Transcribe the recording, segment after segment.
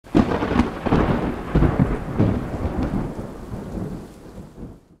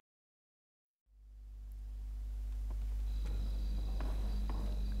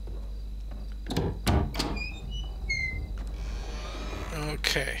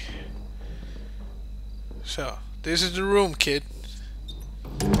Okay. So, this is the room, kid.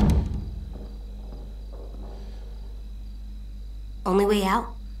 Only way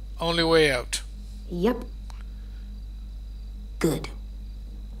out? Only way out. Yep. Good.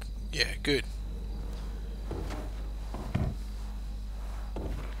 Yeah, good.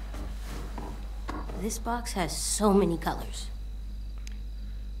 This box has so many colors.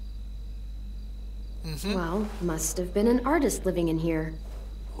 Well, must have been an artist living in here.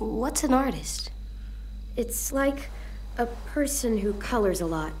 What's an artist? It's like a person who colors a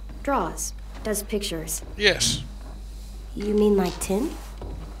lot, draws, does pictures. Yes. You mean like tin?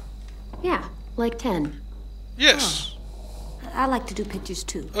 Yeah, like 10. Yes. I like to do pictures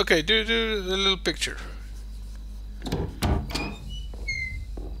too. Okay, do the little picture.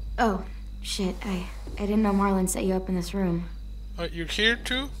 Oh, shit. I didn't know Marlon set you up in this room. You're here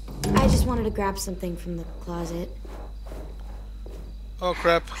too? I just wanted to grab something from the closet. Oh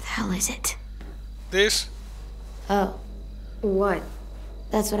crap. Where the hell is it? This? Oh, What?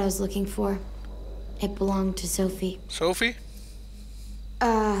 that's what I was looking for. It belonged to Sophie. Sophie?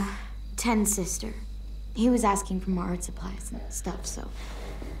 Ten's sister. He was asking for more art supplies and stuff, so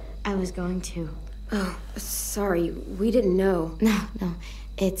I was going to. Oh, sorry, we didn't know. No,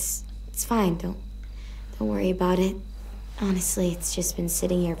 it's fine. Don't worry about it. Honestly, it's just been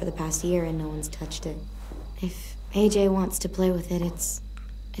sitting here for the past year and no one's touched it. If AJ wants to play with it, it's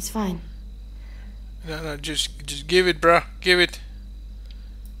fine. No, just give it, bruh. Give it.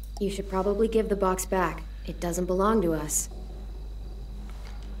 You should probably give the box back. It doesn't belong to us.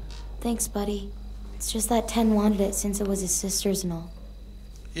 Thanks, buddy. It's just that Ten wanted it since it was his sister's and all.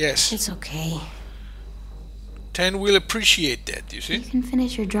 Yes. It's okay. 10 will appreciate that, you You see? can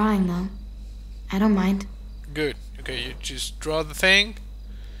finish your drawing, though. I don't mind. Good. Okay, you just draw the thing,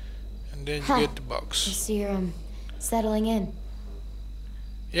 and then you Huh. get the box. So you're, settling in.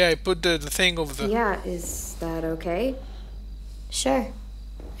 Yeah, I put the thing over the... Yeah, is that okay? Sure,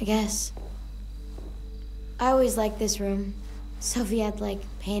 I guess. I always liked this room. Sophie had, like,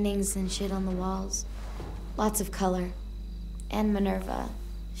 paintings and shit on the walls. Lots of color. And Minerva.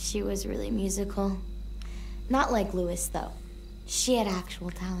 She was really musical. Not like Louis, though. She had actual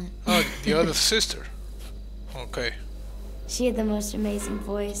talent. Oh, the other sister. Okay. She had the most amazing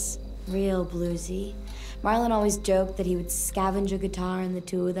voice. Real bluesy. Marlon always joked that he would scavenge a guitar and the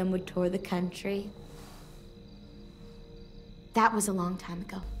two of them would tour the country. That was a long time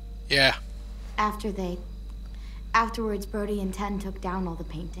ago. Yeah. Afterwards, Brody and Ten took down all the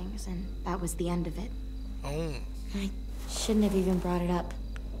paintings, and that was the end of it. Oh. I shouldn't have even brought it up.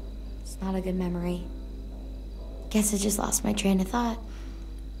 It's not a good memory. Guess I just lost my train of thought.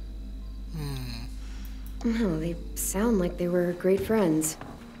 No, they sound like they were great friends.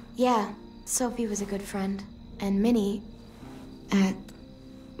 Yeah, Sophie was a good friend. And Minnie,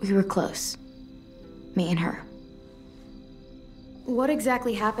 we were close. Me and her. What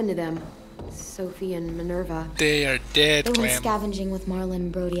exactly happened to them? Sophie and Minerva. They are dead, They went Clem. scavenging with Marlon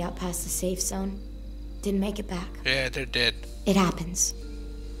and Brody out past the safe zone. Didn't make it back. Yeah, they're dead. It happens.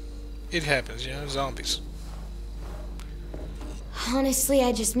 It happens, you know, zombies. Honestly,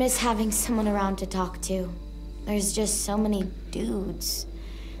 I just miss having someone around to talk to. There's just so many dudes.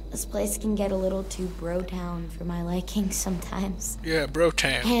 This place can get a little too bro-town for my liking sometimes. Yeah, bro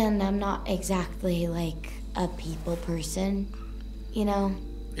town. And I'm not exactly, like, a people person, you know?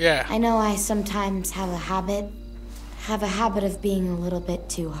 Yeah. I know I sometimes have a habit of being a little bit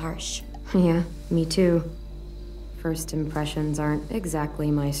too harsh. Yeah, me too. First impressions aren't exactly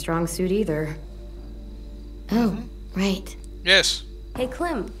my strong suit either. Oh, right. Yes. Hey,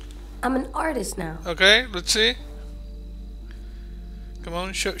 Clem, I'm an artist now. Okay, let's see. Come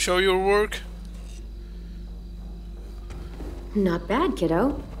on, show your work. Not bad,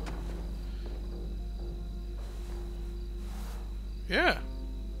 kiddo. Yeah.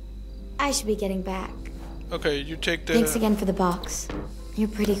 I should be getting back. Okay, you take the... Thanks again for the box. You're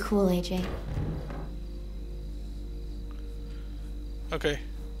pretty cool, AJ. Okay.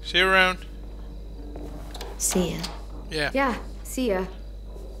 See you around. See ya. Yeah. Yeah, see ya.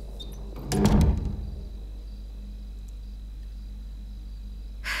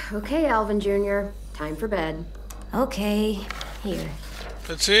 Okay, Alvin Jr., time for bed. Okay, here.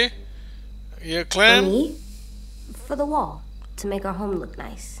 Let's see. Yeah, For Clem. me? For the wall, to make our home look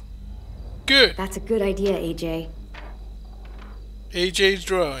nice. Good. That's a good idea, AJ. AJ's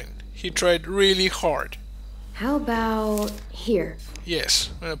drawing. He tried really hard. How about here? Yes,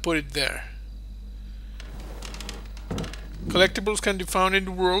 I'm gonna put it there. Collectibles can be found in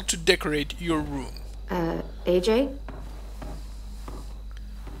the world to decorate your room. AJ?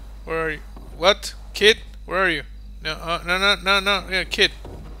 Where are you? What? Kid? Where are you? No, no. Yeah, kid.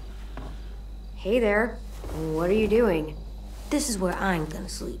 Hey there. What are you doing? This is where I'm gonna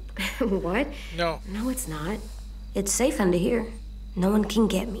sleep. What? No. No, it's not. It's safe under here. No one can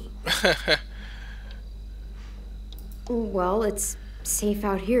get me. Well, it's safe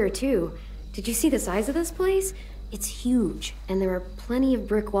out here, too. Did you see the size of this place? It's huge, and there are plenty of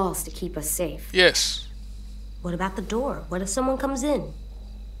brick walls to keep us safe. Yes. What about the door? What if someone comes in?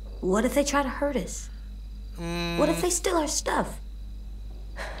 What if they try to hurt us? What if they steal our stuff?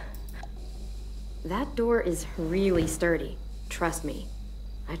 That door is really sturdy. Trust me.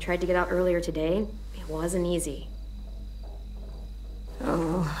 I tried to get out earlier today. It wasn't easy.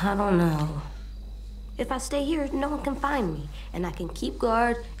 Oh, I don't know. If I stay here, no one can find me, and I can keep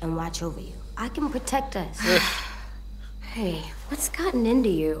guard and watch over you. I can protect us. Hey, what's gotten into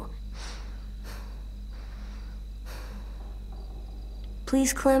you?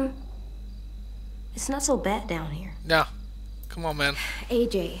 Please, Clem. It's not so bad down here. No. Come on, man.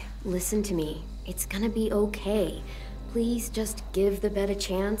 AJ, listen to me. It's gonna be okay. Please just give the bed a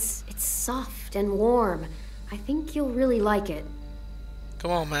chance. It's soft and warm. I think you'll really like it.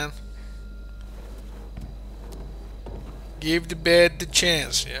 Come on, man. Give the bed the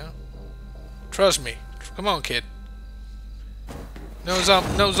chance, yeah? Trust me. Come on, kid. No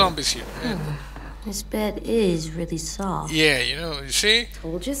zombies here. Yeah. This bed is really soft. Yeah, you see?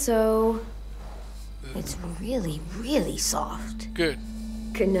 Told you so. It's really, really soft. Good.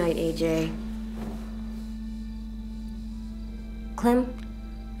 Good night, AJ. Clem,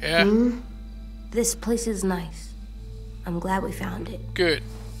 Yeah? this place is nice. I'm glad we found it. Good.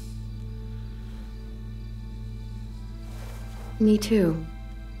 Me too.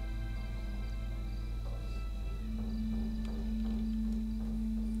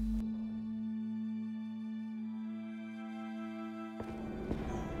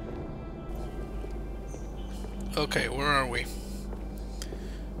 Okay, where are we?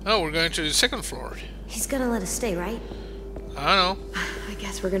 Oh, we're going to the second floor. He's gonna let us stay, right? I don't know. I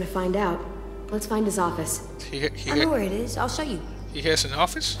guess we're gonna find out. Let's find his office. I know where it is. I'll show you. He has an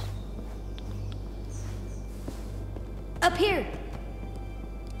office? Up here.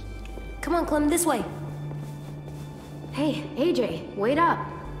 Come on, Clem, this way. Hey, AJ, wait up.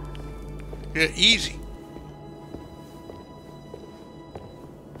 Yeah, easy.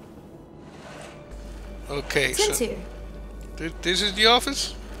 Okay, Tim's so here. this is the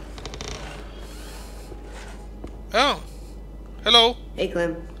office? Oh. Hello. Hey,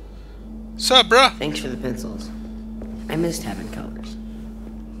 Clem. Sup, bruh? Thanks for the pencils. I missed having colors.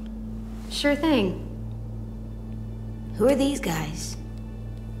 Sure thing. Who are these guys?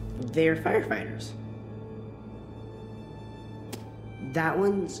 They're firefighters. That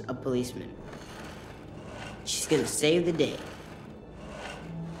one's a policeman. She's gonna save the day.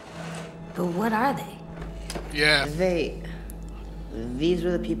 But what are they? Yeah. These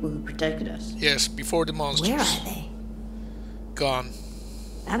were the people who protected us. Yes, before the monsters. Where are they? Gone.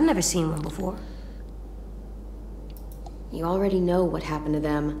 I've never seen one before. You already know what happened to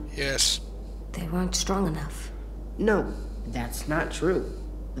them. Yes. They weren't strong enough. No, that's not true.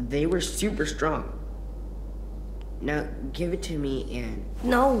 They were super strong. Now, give it to me and...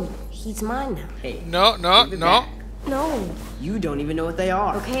 No, he's mine now. Hey, No. give it back. No, You don't even know what they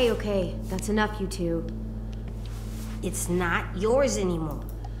are. Okay, that's enough, you two. it's not yours anymore.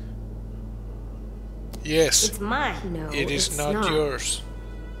 Yes. It's mine. No, It is it's not yours.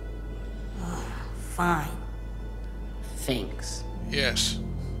 Fine. Thanks. Yes.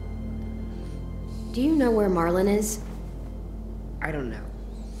 Do you know where Marlon is? I don't know.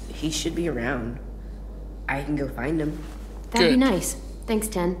 He should be around. I can go find him. That'd be Good. nice. Thanks,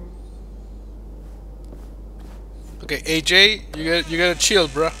 Ten. Okay, AJ, you gotta chill,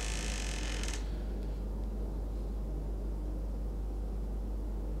 bruh.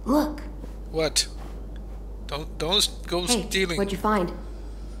 Look, What? Don't go Hey, stealing. what'd you find?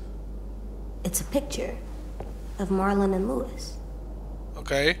 it's a picture of Marlon and Lewis.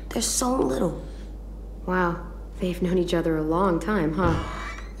 Okay. They're so little. Wow, they've known each other a long time, huh?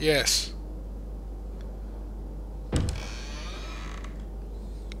 Yes.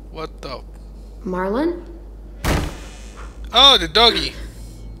 What the? Marlon? Oh, the doggy.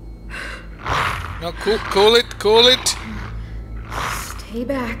 No, cool it. Stay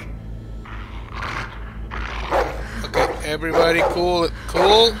back. Okay, everybody, cool.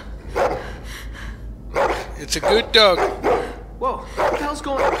 It's a good dog. Whoa, what the hell's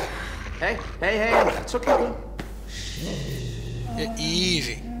going on? Hey, it's okay. Yeah,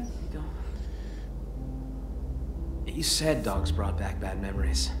 easy. You said dogs brought back bad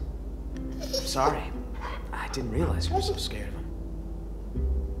memories. I'm sorry. I didn't realize you were so scared of them.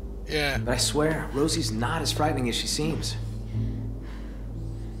 Yeah. But I swear, Rosie's not as frightening as she seems.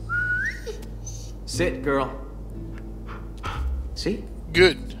 Sit, girl. See?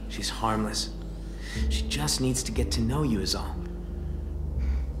 Good. She's harmless. She just needs to get to know you is all.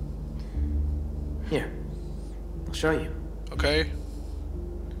 Here. I'll show you. Okay.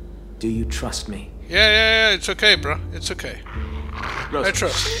 Do you trust me? Yeah, it's okay, bro. It's okay. Rosie. I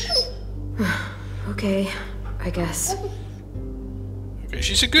trust. Okay, I guess. Okay,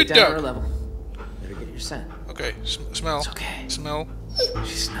 she's a Get good down to her dog. level. Better get your scent. Okay, smell. It's okay. Smell.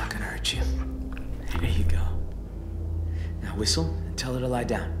 She's not gonna hurt you. There you go. Now whistle and tell her to lie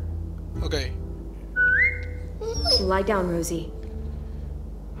down. Okay. Lie down, Rosie.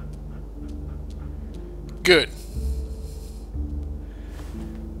 Good.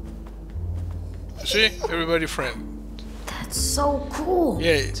 See? Everybody friend. That's so cool.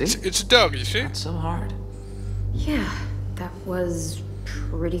 Yeah, See? it's a dog, you see? Not so hard. Yeah, that was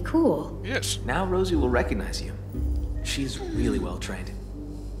pretty cool. Yes. Now Rosie will recognize you. She's really well trained.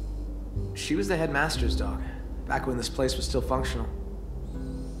 She was the headmaster's dog, back when this place was still functional.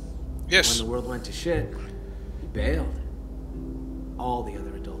 Yes. When the world went to shit, he bailed. All the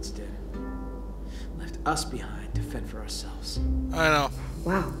other adults did. Left us behind to fend for ourselves. I know.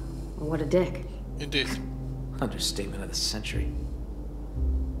 Wow, what a dick. Indeed. Understatement of the century.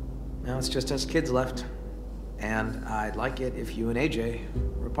 Now it's just us kids left. And I'd like it if you and AJ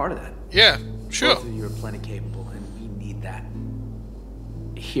were a part of that. Yeah, sure. Both of you are plenty capable, and we need that.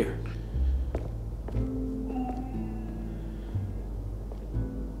 Here.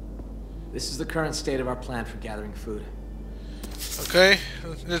 This is the current state of our plan for gathering food. Okay,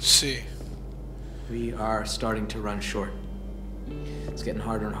 let's see. We are starting to run short. It's getting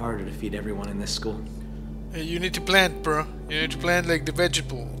harder and harder to feed everyone in this school. You need to plant, bro. You need to plant like the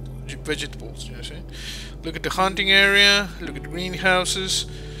vegetables, you see? Look at the hunting area, look at the greenhouses,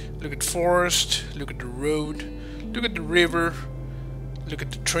 look at forest, look at the road, look at the river, look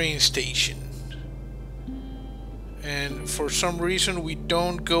at the train station. And for some reason we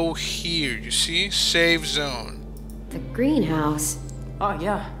don't go here, you see? Safe zone. The greenhouse. Oh,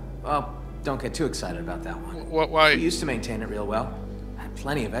 yeah. Well, don't get too excited about that one. Why? We used to maintain it real well. Had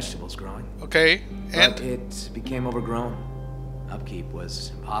plenty of vegetables growing. Okay, and? But it became overgrown. Upkeep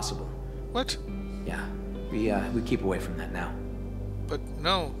was impossible. What? Yeah, we keep away from that now. But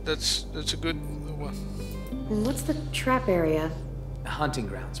no, that's a good one. What's the trap area? Hunting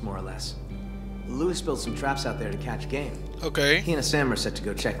grounds, more or less. Lewis built some traps out there to catch game. Okay. He and Sam are set to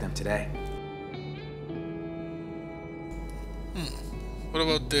go check them today. What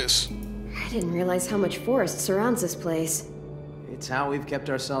about this? I didn't realize how much forest surrounds this place. It's how we've kept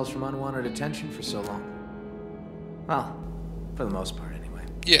ourselves from unwanted attention for so long. Well, for the most part, anyway.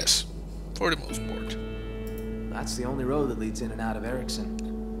 Yes, for the most part. That's the only road that leads in and out of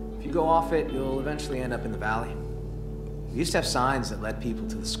Erickson. If you go off it, you'll eventually end up in the valley. We used to have signs that led people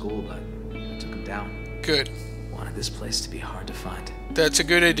to the school, but I took them down. Good. Wanted this place to be hard to find. That's a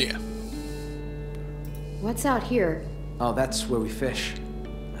good idea. What's out here? Oh, that's where we fish.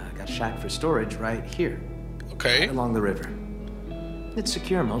 Got a shack for storage right here, Okay. along the river. It's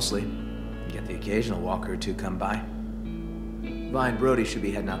secure mostly. You get the occasional walker or two come by. Vi and Brody should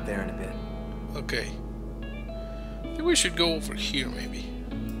be heading out there in a bit. Okay. I think we should go over here, maybe.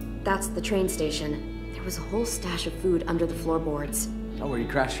 That's the train station. There was a whole stash of food under the floorboards. Oh, where you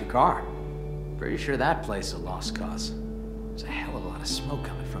crashed your car. Pretty sure that place is a lost cause. There's a hell of a lot of smoke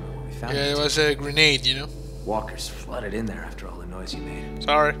coming from it when we found Yeah, it. it was a grenade, you know? Walkers flooded in there after all the noise you made.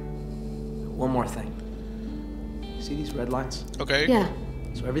 Sorry. One more thing. See these red lines? Okay. Yeah,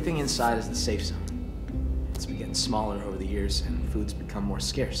 So everything inside is the safe zone. It's been getting smaller over the years, and food's become more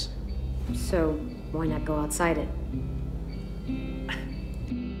scarce. so why not go outside it?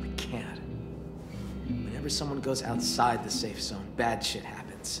 We can't. Whenever someone goes outside the safe zone, bad shit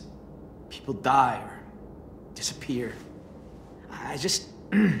happens. People die or disappear. I just...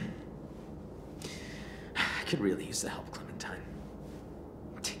 I could really use the help, Clementine.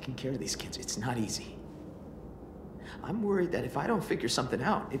 Taking care of these kids, it's not easy. I'm worried that if I don't figure something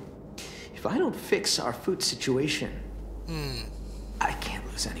out, if I don't fix our food situation, I can't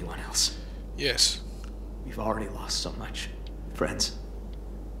lose anyone else. Yes. We've already lost so much. Friends,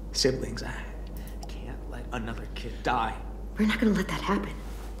 siblings, I can't let another kid die. We're not gonna let that happen.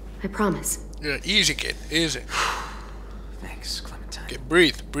 I promise. Yeah, easy, kid. Easy. Thanks, Clementine. Okay,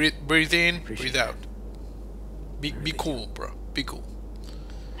 breathe. Breathe in, Appreciate breathe out. Be cool, bro. Be cool.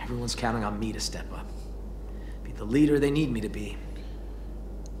 Everyone's counting on me to step up. Be the leader they need me to be.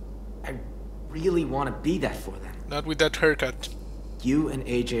 I really want to be that for them. Not with that haircut. You and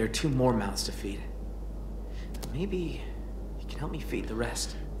AJ are two more mouths to feed. Maybe you can help me feed the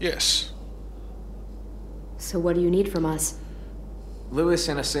rest. Yes. So what do you need from us? Lewis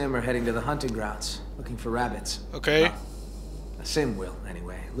and Asim are heading to the hunting grounds, looking for rabbits. Okay. Asim will,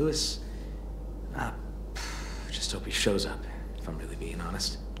 anyway. Lewis... just hope he shows up, if I'm really being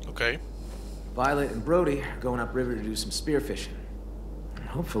honest. Okay. Violet and Brody are going upriver to do some spearfishing. And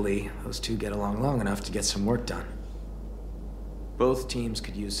hopefully, those two get along long enough to get some work done. Both teams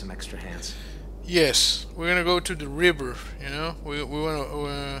could use some extra hands. Yes, we're gonna go to the river. You know, we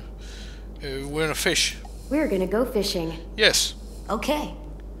wanna fish. We're gonna go fishing. Yes, Okay.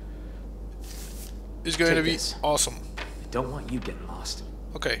 it's going to Take be this. awesome. I don't want you getting lost.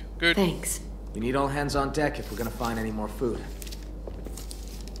 Okay, good. Thanks. We need all hands on deck if we're gonna find any more food.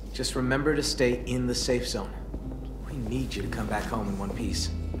 Just remember to stay in the safe zone. We need you to come back home in one piece.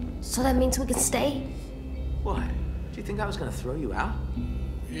 So that means we can stay? What? Do you think I was gonna throw you out?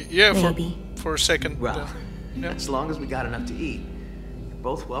 Yeah, Maybe. for a second. Well, yeah. as long as we got enough to eat, you're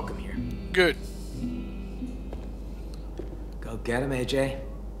both welcome here. Good. Go get him, AJ.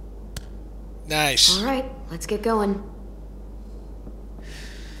 Nice. All right, let's get going.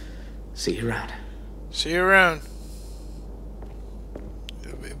 See you around. See you around.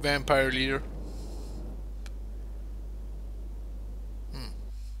 Vampire leader.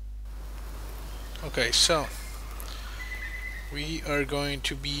 Okay, so we are going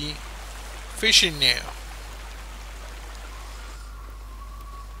to be fishing now.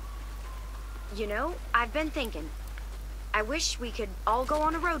 You know, I've been thinking. I wish we could all go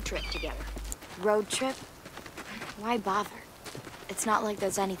on a road trip together. Road trip? Why bother? It's not like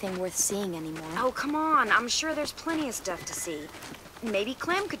there's anything worth seeing anymore. Oh, come on. I'm sure there's plenty of stuff to see. Maybe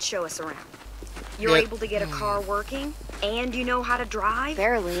Clem could show us around. You're Yeah. able to get a car working, and you know how to drive.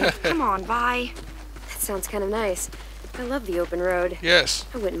 Barely. Come on, Vi. That sounds kind of nice. I love the open road. Yes.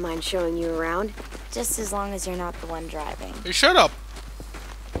 I wouldn't mind showing you around. Just as long as you're not the one driving. Hey, shut up.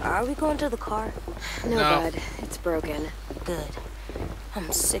 Are we going to the car? No, No. bud. It's broken. Good.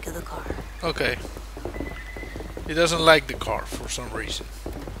 I'm sick of the car. Okay. He doesn't like the car for some reason.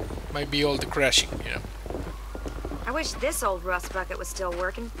 Might be all the crashing, you know. I wish this old rust bucket was still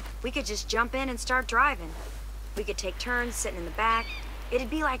working. We could just jump in and start driving. We could take turns sitting in the back. It'd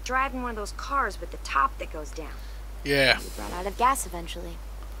be like driving one of those cars with the top that goes down. Yeah. You'd run out of gas eventually.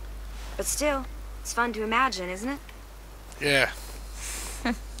 But still, it's fun to imagine, isn't it? Yeah.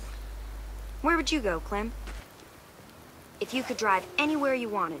 Where would you go, Clem? If you could drive anywhere you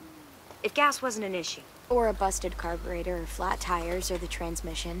wanted. If gas wasn't an issue. Or a busted carburetor, or flat tires, or the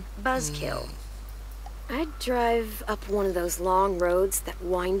transmission. Buzzkill. I'd drive up one of those long roads that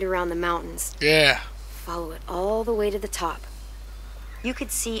wind around the mountains. Yeah. Follow it all the way to the top. You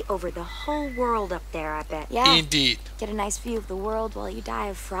could see over the whole world up there, I bet. Yeah. Indeed. Get a nice view of the world while you die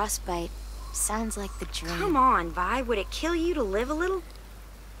of frostbite. Sounds like the dream. Come on, Vi. Would it kill you to live a little?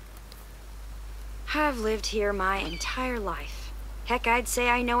 I've lived here my entire life. Heck, I'd say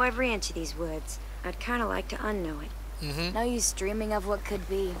I know every inch of these woods. I'd kind of like to unknow it. Mm-hmm. No use dreaming of what could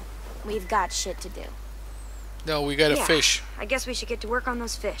be. We've got shit to do. No, we gotta Yeah. fish. I guess we should get to work on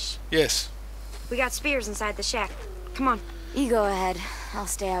those fish. Yes. We got spears inside the shack. Come on. You go ahead. I'll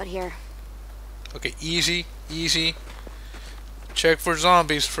stay out here. Okay, easy, easy. Check for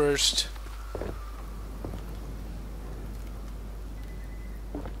zombies first.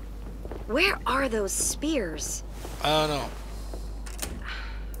 Where are those spears? I don't know.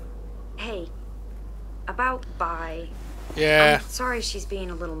 Hey, about Vi. Yeah. I'm sorry she's being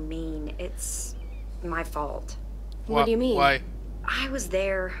a little mean. It's my fault. What do you mean? Why? I was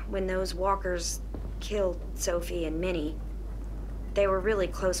there when those walkers killed Sophie and Minnie. They were really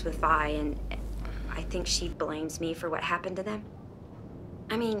close with Vi, and I think she blames me for what happened to them.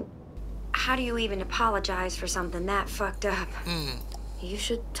 I mean, how do you even apologize for something that fucked up? You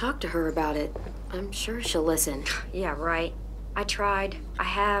should talk to her about it. I'm sure she'll listen. Yeah, right. I tried. I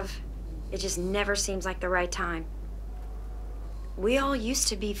have. It just never seems like the right time. We all used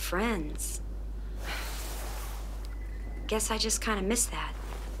to be friends. Guess I just kind of miss that.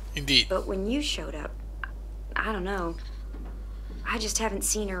 Indeed. But when you showed up, I don't know. I just haven't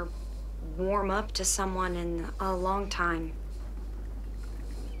seen her warm up to someone in a long time.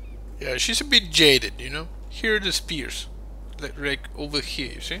 Yeah, she's a bit jaded, you know. Here are the spears. Like over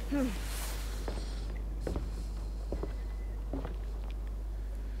here, you see?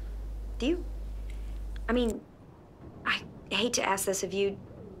 Do you... I mean, I hate to ask this of you,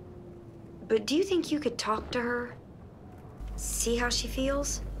 but do you think you could talk to her? See how she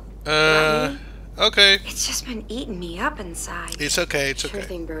feels? About me? Okay. It's just been eating me up inside. It's okay, it's Sure okay.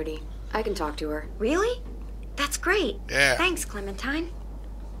 thing, Brody. I can talk to her. Really? That's great. Yeah. Thanks, Clementine.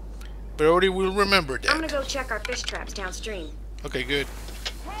 Brody will remember that. I'm gonna go check our fish traps downstream. Okay, good.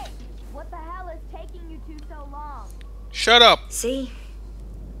 Shut up. See?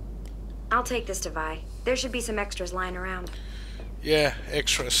 I'll take this to Vi. There should be some extras lying around. Yeah,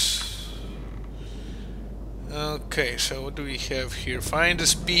 extras. Okay, so what do we have here? Find a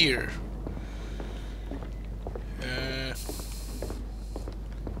spear.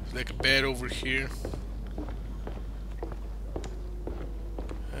 Like a bed over here.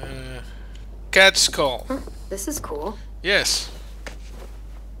 Cat skull. Huh, this is cool. Yes.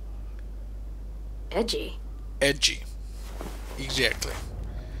 Edgy. Edgy. Exactly.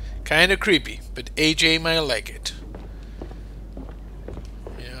 Kinda creepy, but AJ might like it.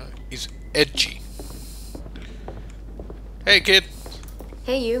 Yeah, it's edgy. Hey kid.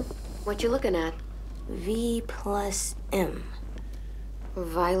 Hey, you. What you looking at? V plus M.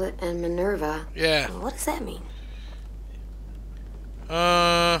 Violet and Minerva. Yeah. What does that mean?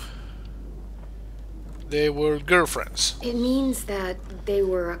 They were girlfriends. It means that they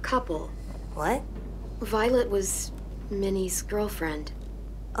were a couple. What? Violet was Minnie's girlfriend.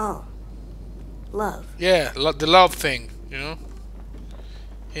 Oh. Love. Yeah, the love thing, you know.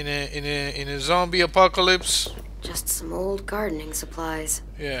 In a zombie apocalypse. Just some old gardening supplies.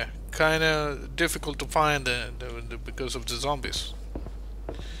 Yeah, kind of difficult to find because of the zombies.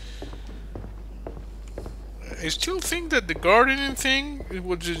 I still think that the gardening thing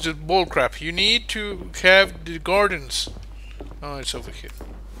was just bullcrap. You need to have the gardens. Oh, it's over here.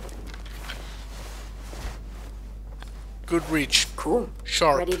 Good reach. Cool.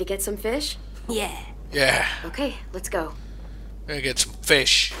 Sharp. Ready to get some fish? Yeah. Yeah. Okay, let's go. Gonna get some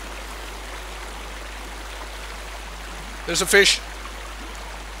fish. There's a fish.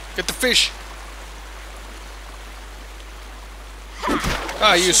 Get the fish.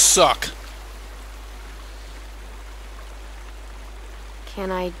 Ah, you suck. Can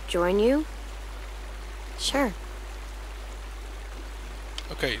I join you? Sure.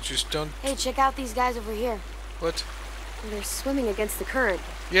 Okay, just don't. Hey, check out these guys over here. What? They're swimming against the current.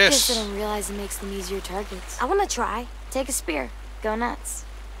 Yes. Guess I don't realize it makes them easier targets. I want to try. Take a spear. Go nuts.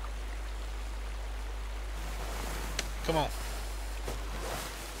 Come on.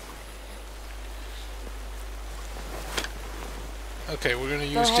 Okay, we're gonna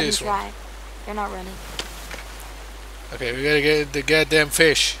Go use ahead this and one. try. They're not running. Okay, we gotta get the goddamn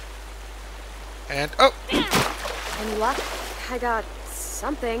fish. And oh, Any luck? I got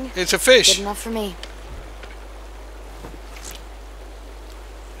something. it's a Good fish. enough for me.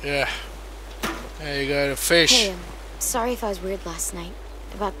 Yeah. There you got a fish. Hey, sorry if I was weird last night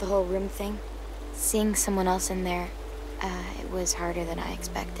about the whole room thing. Seeing someone else in there, it was harder than I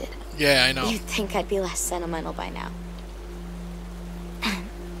expected. Yeah, I know. You'd think I'd be less sentimental by now.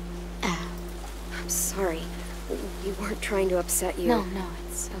 I'm sorry. We weren't trying to upset you. No,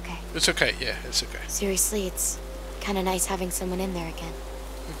 it's okay. It's okay. Yeah, it's okay. Seriously, it's kind of nice having someone in there again.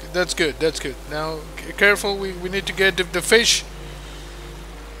 Okay, that's good. That's good. Now, careful. We need to get the fish.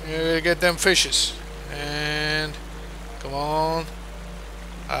 We gotta get them fishes. And come on.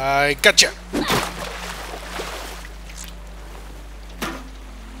 I gotcha. Heads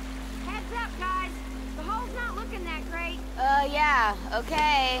up, guys. The hole's not looking that great. Yeah,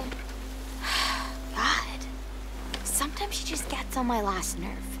 okay. God. Sometimes she just gets on my last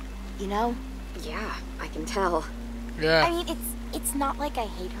nerve, you know? Yeah, I can tell. Yeah. I mean, it's not like I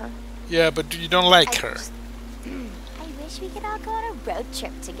hate her. Yeah, but you don't like her. I wish we could all go on a road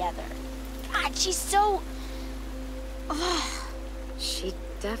trip together. God, she's so... She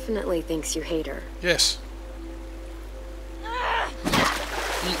definitely thinks you hate her. Yes.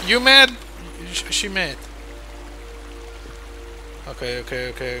 You mad? She mad.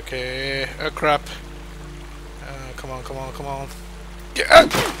 Okay. Oh crap. Come on.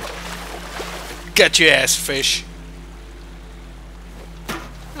 Get your ass, fish.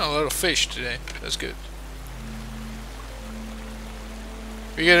 Oh, a lot of fish today. That's good.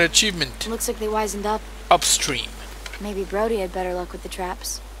 We got an achievement. Looks like they wisened up. Upstream. Maybe Brody had better luck with the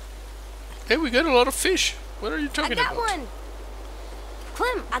traps. Hey, we got a lot of fish. What are you I talking got about? one.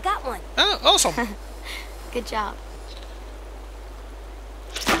 Clem, I got one. Oh, awesome. Good job.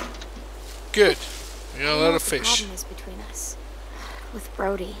 Good. We got I a know lot what of the fish. problem is between us. With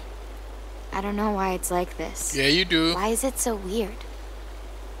Brody. I don't know why it's like this. Yeah, you do. Why is it so weird?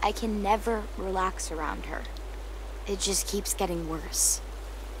 I can never relax around her. It just keeps getting worse.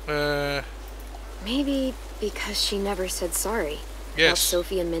 Maybe because she never said sorry. About Yes.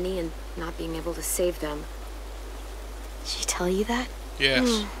 Sophie and Minnie and not being able to save them. Did she tell you that?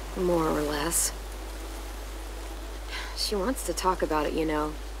 Yes. More or less. She wants to talk about it, you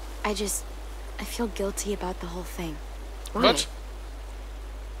know. I feel guilty about the whole thing. Why? What?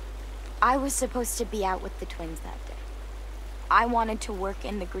 I was supposed to be out with the twins that day. I wanted to work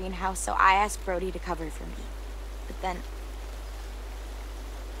in the greenhouse, so I asked Brody to cover for me. but then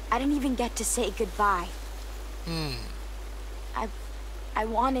I didn't even get to say goodbye. I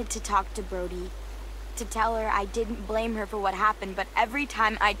wanted to talk to Brody, to tell her I didn't blame her for what happened, but every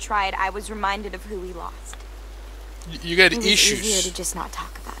time I tried, I was reminded of who we lost. You got It was issues. easier to just not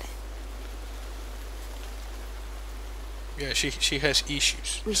talk about it. Yeah, she has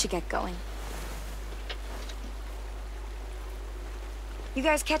issues. We should get going. You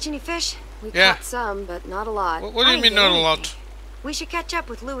guys catch any fish? We Yeah. caught some, but not a lot. What do I you didn't mean get not a anything. lot? We should catch up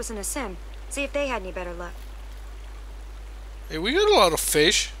with Lewis and Asim. See if they had any better luck. Hey, we got a lot of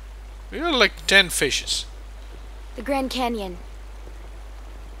fish. We got like 10 fishes. The Grand Canyon,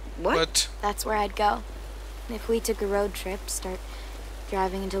 What? But that's where I'd go. If we took a road trip, start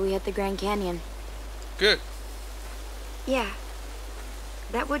driving until we hit the Grand Canyon. good. Yeah.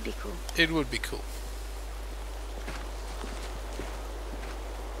 That would be cool. It would be cool.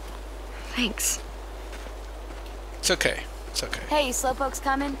 Thanks. It's okay. It's okay. Hey, Slowpoke's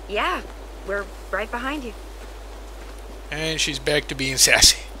coming? Yeah. We're right behind you. And she's back to being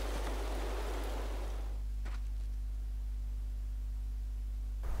sassy.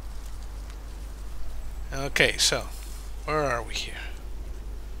 Okay, so where are we here?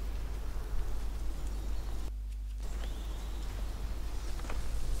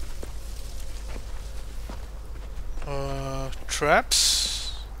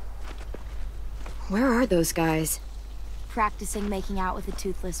 Traps? Where are those guys? Practicing making out with a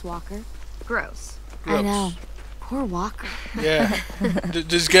toothless walker. Gross. I know. Gross. Poor walker. Yeah.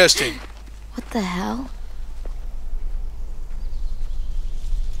 Disgusting. What the hell?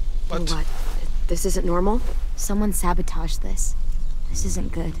 What? What? This isn't normal? Someone sabotaged this. This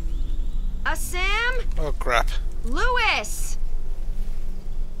isn't good. Asim? Oh crap. Lewis!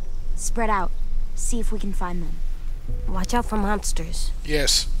 Spread out. See if we can find them. Watch out for monsters.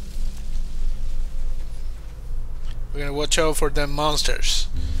 Yes. We're gonna watch out for them monsters.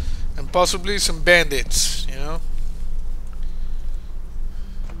 And possibly some bandits, you know?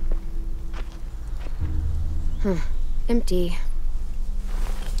 Empty.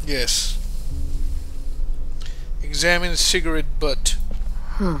 Yes. Examine cigarette butt.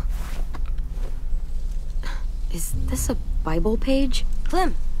 Is this a Bible page?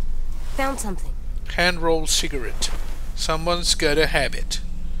 Clem, found something. Hand roll cigarette. Someone's gotta have it.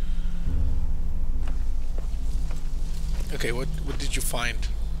 Okay, what did you find?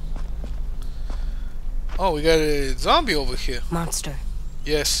 Oh, we got a zombie over here. Monster.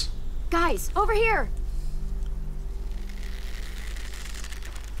 Yes. Guys, over here!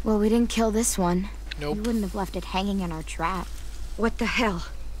 Well, we didn't kill this one. Nope. We wouldn't have left it hanging in our trap. What the hell?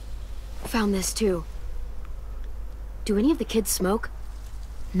 Found this too. Do any of the kids smoke?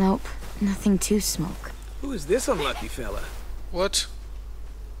 Nope. Nothing to smoke. Who is this unlucky fella? What?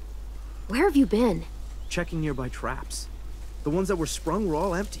 Where have you been? Checking nearby traps. The ones that were sprung were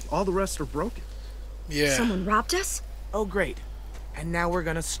all empty. All the rest are broken. Yeah. Someone robbed us? Oh, great. And now we're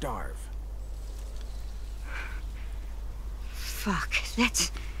gonna starve. Fuck.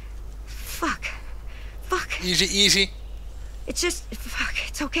 That's... Fuck. Fuck. Easy, easy. It's just... Fuck.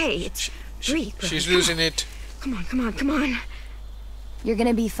 It's okay. It's... Breathe, brother. She's Come losing on. it. Come on, come on, come on. You're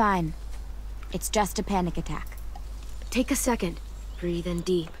gonna be fine. It's just a panic attack. Take a second. Breathe in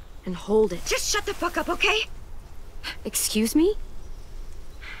deep and hold it. Just shut the fuck up, okay? Excuse me?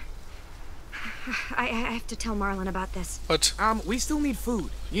 I have to tell Marlon about this. What? We still need food,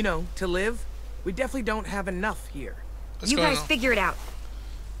 you know, to live. We definitely don't have enough here. What's You going guys on? figure it out.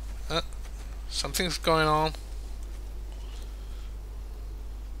 Something's going on.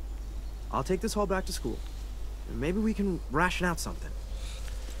 I'll take this haul back to school. Maybe we can ration out something.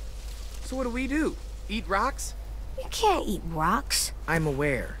 So what do? Eat rocks? You can't eat rocks. I'm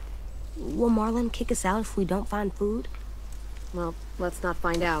aware. Will Marlon kick us out if we don't find food? Well, let's not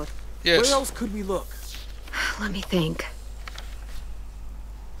find out. Yes. Where else could we look? Let me think.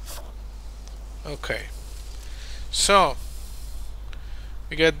 Okay. So,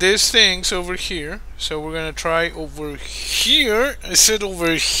 we got these things over here. So we're gonna try over here. I said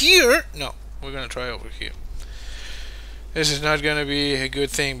over here. No, we're gonna try over here. This is not gonna be a good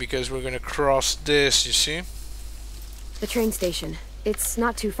thing because we're gonna cross this, you see? The train station. It's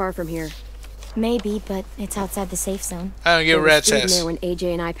not too far from here. Maybe, but it's outside the safe zone. I don't get There was rat's food in ass. there when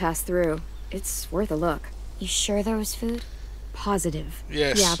AJ and I passed through. It's worth a look. You sure there was food? Positive.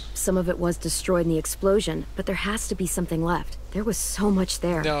 Yes. Yeah, some of it was destroyed in the explosion, but there has to be something left. There was so much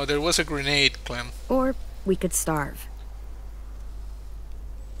there. No, there was a grenade, Clem. Or we could starve.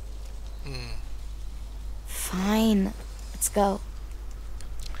 Fine. Let's go.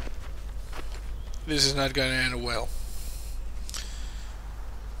 This is not gonna end well.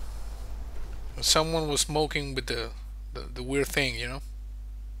 Someone was smoking with the weird thing, you know.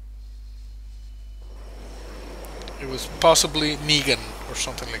 It was possibly Negan or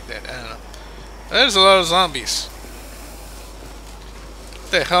something like that. I don't know. There's a lot of zombies.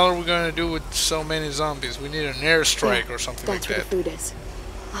 What the hell are we gonna do with so many zombies? We need an airstrike or something like that. That's where the food is.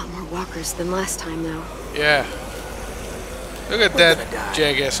 A lot more walkers than last time, though. Yeah. Look at that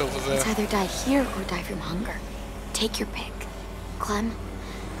jackass over there. Let's either die here or die from hunger. Take your pick. Clem,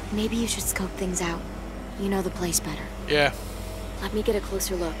 maybe you should scope things out. You know the place better. Yeah. Let me get a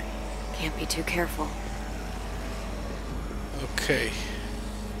closer look. Can't be too careful. Okay.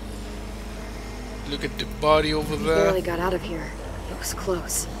 Look at the body over We there. barely got out of here. It was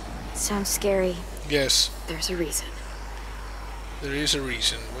close. Sounds scary. Yes. There's a reason. There is a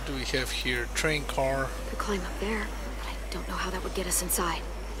reason. What do we have here? Train car. Could climb up there, but I don't know how that would get us inside.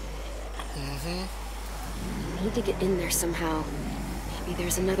 We need to get in there somehow. Maybe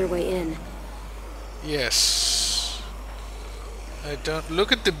there's another way in. Yes. I don't...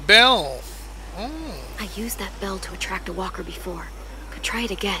 Look at the bell. Oh. I used that bell to attract a walker before. Could try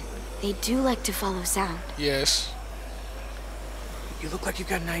it again. They do like to follow sound. Yes. You look like you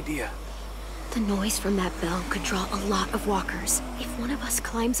got an idea. The noise from that bell could draw a lot of walkers. If one of us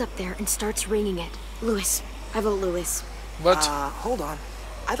climbs up there and starts ringing it. Lewis. I vote Lewis. What? Hold on.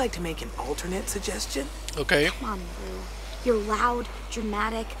 I'd like to make an alternate suggestion. Okay. Come on, Lou. You're loud,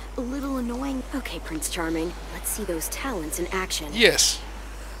 dramatic, a little annoying. Okay, Prince Charming. Let's see those talents in action. Yes.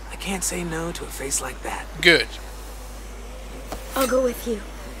 I can't say no to a face like that. Good. I'll go with you.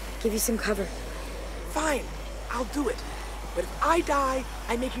 Give you some cover. Fine, I'll do it. But if I die,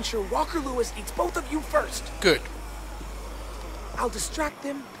 I'm making sure Walker Lewis eats both of you first. Good. I'll distract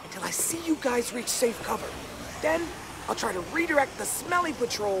them until I see you guys reach safe cover. Then, I'll try to redirect the smelly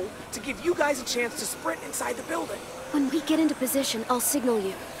patrol to give you guys a chance to sprint inside the building. When we get into position, I'll signal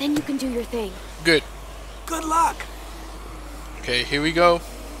you. Then you can do your thing. Good. Good luck! Okay, here we go.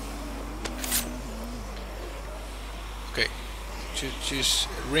 Okay. Just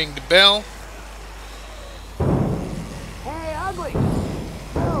ring the bell. Hey, ugly!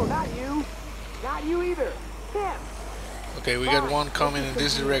 No, not you. Not you either. Him! Okay, we got one coming in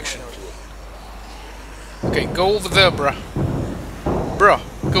this direction. Okay, go over there, bruh. Bruh,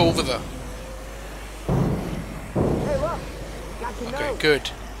 go over there. Hey, look! Got your Okay, nose. good.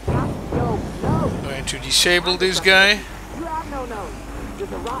 Got your nose. Going to disable this guy. You have no nose.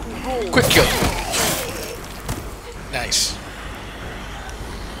 There's a rotten hole. Quick kill. Nice.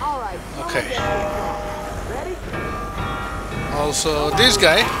 All right. Okay. Ready? Also, this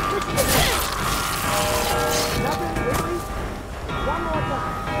guy. Nothing, really? One more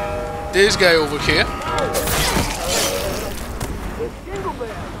time. This guy over here. It's Jingle Bell.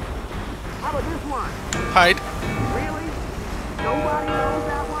 How about this one? Hide. Really? Nobody knows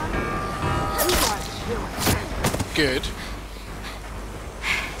that one? You guys are killing. Good.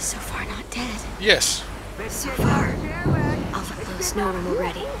 So far, not dead. Yes. So far. I'll let Lewis know when we're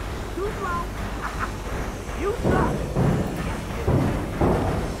ready. Too slow. You suck.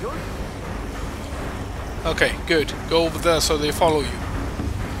 Okay, good. Go over there so they follow you.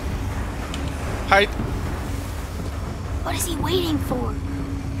 Hide. What is he waiting for?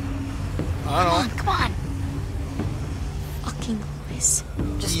 I don't know. Come on. Fucking Lewis.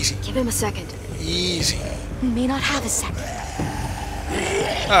 Just Easy. give him a second. Easy. We may not have a second.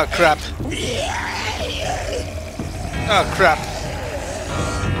 Ah, crap. Ah, crap.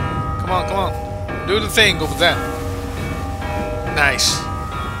 Come on, come on. Do the thing over there. Nice.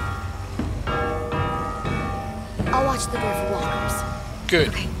 I'll watch the door for walkers. Good.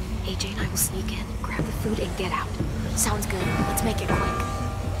 Okay, AJ and I will sneak in, grab the food, and get out. Sounds good. Let's make it quick.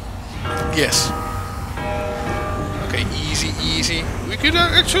 Yes. Okay, easy, easy. We could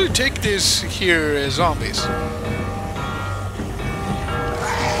actually take this here as zombies.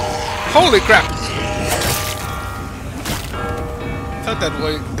 Holy crap! I thought that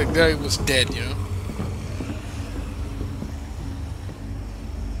way the guy was dead, you know.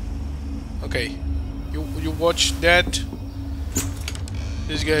 Okay, you watch that.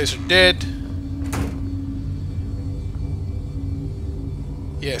 These guys are dead.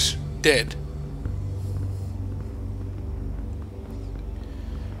 Yes, dead.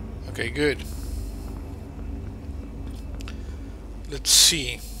 Okay, good. Let's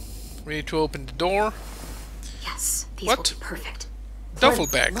see. We need to open the door. Yes, these What? will be perfect. Duffel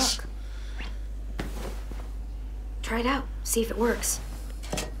Clem, bags. Look. Try it out. See if it works.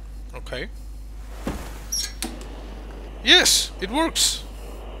 Okay. Yes, it works.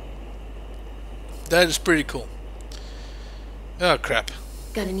 That is pretty cool. Oh crap.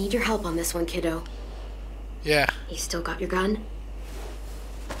 Gonna need your help on this one, kiddo. Yeah. You still got your gun?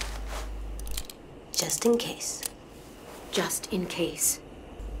 Just in case. Just in case.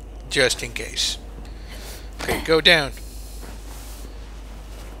 Just in case. Okay, go down.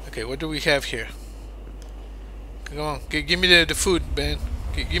 Okay, what do we have here? Come on, give me the food, man.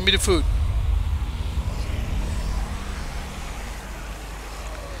 Give me the food.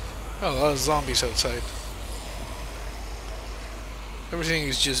 Oh, a lot of zombies outside. Everything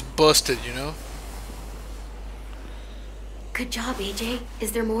is just busted, you know? Good job, AJ.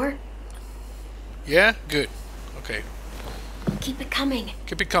 Is there more? Yeah? Good. Okay. Keep it coming.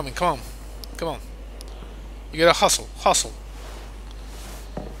 Keep it coming. Come on. Come on. You gotta hustle. Hustle.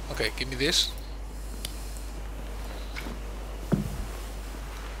 Okay, give me this.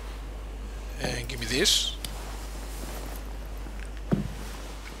 And give me this.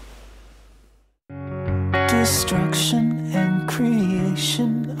 Destruction and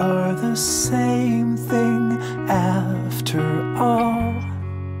creation are the same thing after